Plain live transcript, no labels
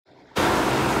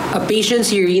A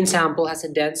patient's urine sample has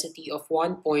a density of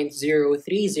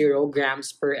 1.030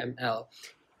 grams per ml.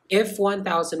 If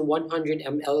 1,100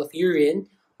 ml of urine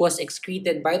was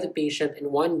excreted by the patient in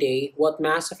one day, what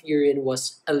mass of urine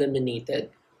was eliminated?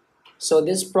 So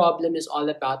this problem is all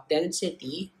about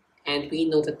density, and we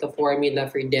know that the formula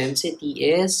for density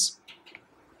is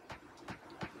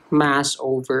mass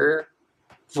over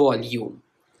volume,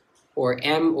 or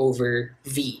M over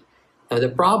V. Now the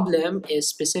problem is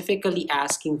specifically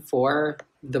asking for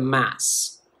the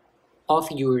mass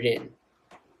of urine.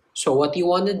 So what you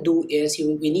want to do is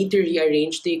we need to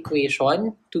rearrange the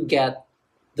equation to get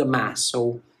the mass.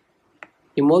 So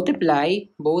you multiply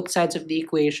both sides of the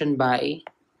equation by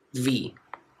V.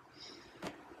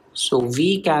 So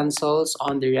V cancels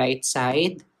on the right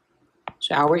side.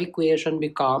 So our equation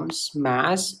becomes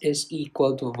mass is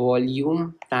equal to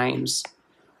volume times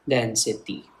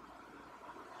density.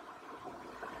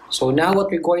 So now what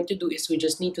we're going to do is we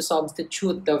just need to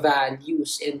substitute the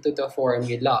values into the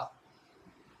formula.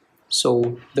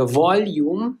 So the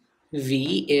volume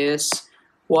V is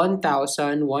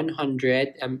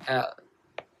 1,100 ml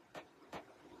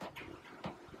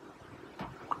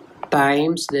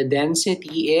times the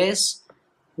density is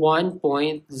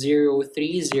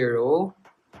 1.030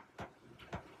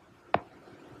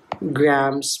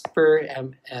 grams per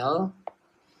ml,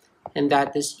 and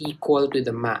that is equal to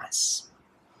the mass.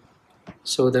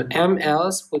 So the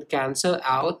mLs would cancel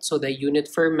out, so the unit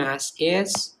for mass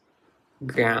is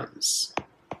grams.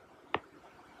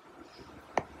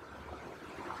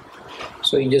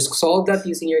 So you just solve that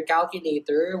using your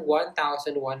calculator.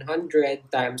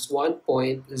 1,100 times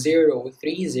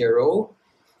 1.030,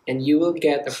 and you will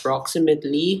get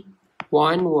approximately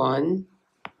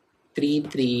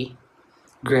 1133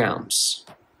 grams.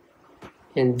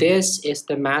 And this is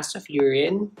the mass of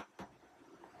urine,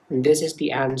 and this is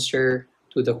the answer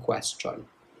to the question.